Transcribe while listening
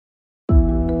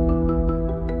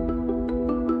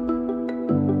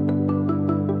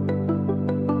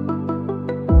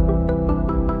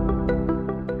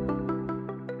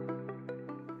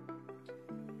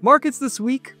Markets this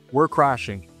week were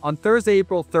crashing. On Thursday,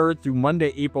 April 3rd through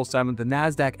Monday, April 7th, the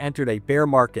Nasdaq entered a bear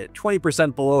market,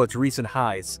 20% below its recent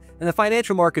highs, and the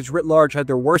financial markets writ large had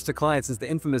their worst decline since the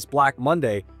infamous Black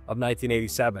Monday of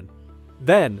 1987.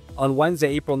 Then, on Wednesday,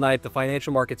 April 9th, the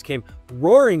financial markets came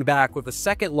roaring back with the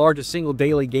second largest single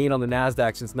daily gain on the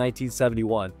Nasdaq since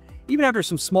 1971. Even after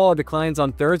some smaller declines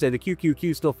on Thursday, the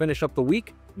QQQ still finished up the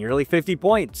week nearly 50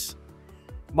 points.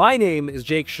 My name is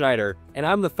Jake Schneider, and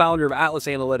I'm the founder of Atlas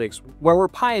Analytics, where we're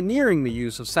pioneering the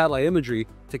use of satellite imagery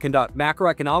to conduct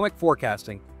macroeconomic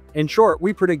forecasting. In short,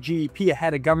 we predict GDP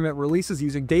ahead of government releases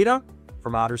using data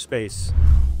from outer space.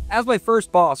 As my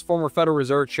first boss, former Federal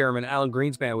Reserve Chairman Alan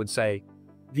Greenspan would say,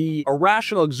 the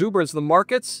irrational exuberance of the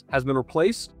markets has been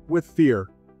replaced with fear.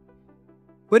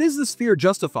 But is this fear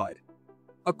justified?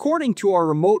 According to our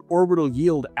Remote Orbital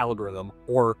Yield Algorithm,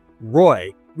 or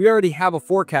ROI, we already have a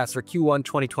forecast for Q1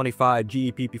 2025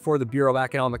 GDP before the Bureau of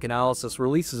Economic Analysis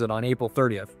releases it on April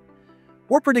 30th.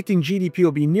 We're predicting GDP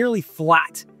will be nearly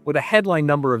flat, with a headline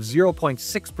number of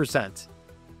 0.6%.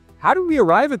 How do we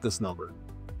arrive at this number?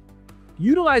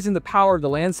 Utilizing the power of the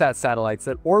Landsat satellites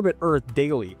that orbit Earth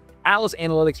daily, Atlas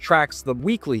Analytics tracks the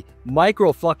weekly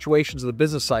micro fluctuations of the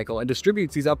business cycle and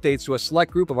distributes these updates to a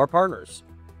select group of our partners.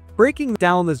 Breaking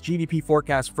down this GDP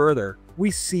forecast further,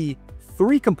 we see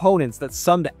three components that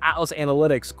sum to Atlas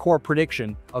Analytics' core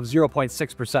prediction of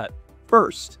 0.6%.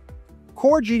 First,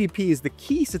 core GDP is the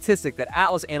key statistic that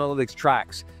Atlas Analytics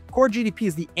tracks. Core GDP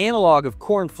is the analog of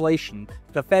core inflation,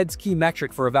 the Fed's key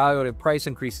metric for evaluating price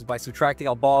increases by subtracting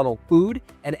out volatile food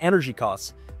and energy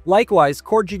costs. Likewise,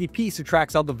 core GDP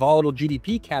subtracts out the volatile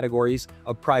GDP categories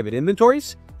of private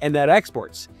inventories and net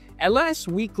exports. At last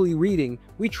weekly reading,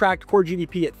 we tracked core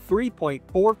GDP at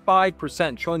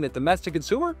 3.45%, showing that domestic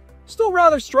consumer still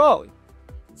rather strong.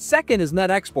 Second is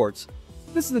net exports.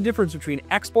 This is the difference between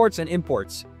exports and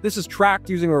imports. This is tracked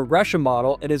using a regression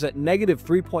model and is at negative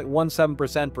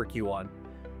 3.17% for Q1.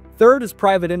 Third is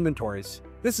private inventories.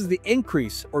 This is the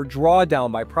increase or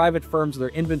drawdown by private firms of their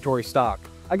inventory stock.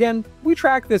 Again, we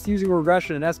track this using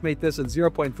regression and estimate this at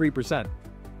 0.3%.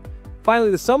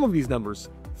 Finally, the sum of these numbers,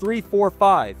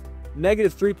 3.45,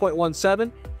 negative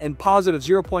 3.17, and positive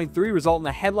 0.3 result in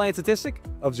a headline statistic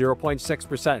of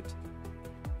 0.6%.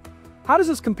 How does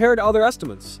this compare to other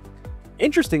estimates?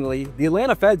 Interestingly, the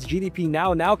Atlanta Fed's GDP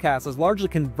nowcast has largely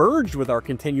converged with our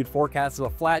continued forecast of a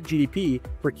flat GDP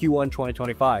for Q1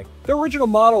 2025. The original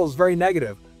model is very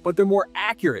negative, but their more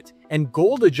accurate and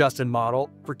gold-adjusted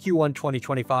model for Q1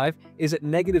 2025 is at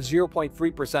negative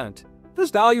 0.3%.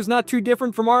 This value is not too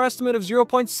different from our estimate of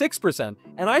 0.6%,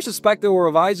 and I suspect they will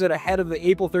revise it ahead of the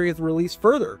April 30th release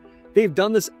further. They've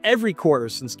done this every quarter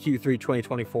since Q3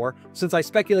 2024, since I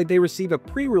speculate they receive a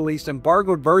pre-released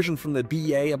embargoed version from the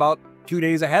BEA about 2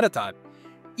 days ahead of time.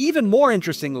 Even more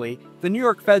interestingly, the New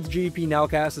York Fed's GDP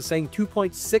nowcast is saying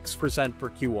 2.6% for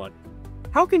Q1.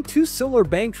 How can two similar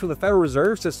banks from the Federal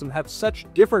Reserve System have such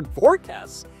different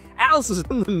forecasts? Atlas is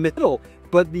in the middle,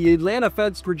 but the Atlanta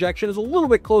Fed's projection is a little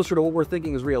bit closer to what we're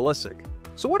thinking is realistic.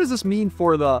 So what does this mean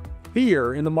for the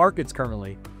fear in the markets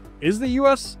currently? Is the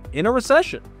US in a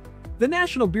recession? The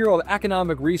National Bureau of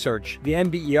Economic Research, the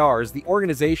NBER, is the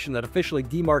organization that officially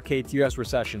demarcates US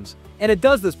recessions, and it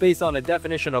does this based on a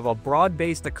definition of a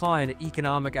broad-based decline in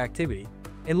economic activity.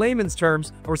 In layman's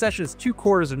terms, a recession is 2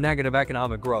 quarters of negative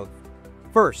economic growth.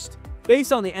 First,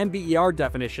 based on the NBER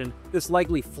definition, this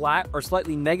likely flat or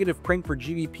slightly negative print for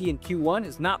GDP in Q1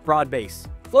 is not broad-based.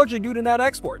 It's largely due to net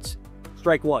exports.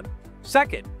 Strike one.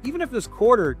 Second, even if this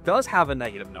quarter does have a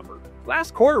negative number,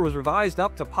 last quarter was revised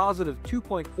up to positive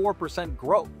 2.4%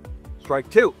 growth. Strike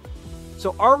two.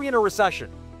 So are we in a recession?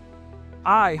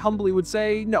 I humbly would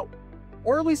say no,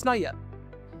 or at least not yet.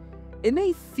 It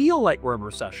may feel like we're in a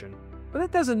recession, but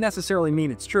that doesn't necessarily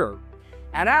mean it's true.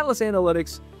 At Atlas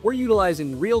Analytics, we're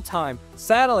utilizing real-time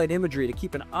satellite imagery to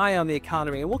keep an eye on the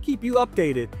economy, and we'll keep you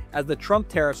updated as the Trump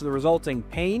tariffs and the resulting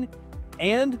pain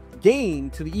and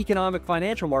gain to the economic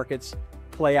financial markets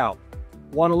play out.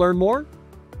 Want to learn more?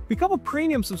 Become a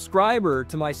premium subscriber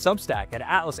to my Substack at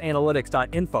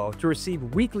atlasanalytics.info to receive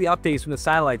weekly updates from the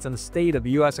satellites on the state of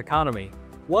the US economy.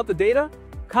 Want the data?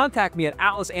 Contact me at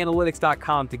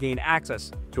atlasanalytics.com to gain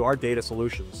access to our data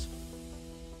solutions.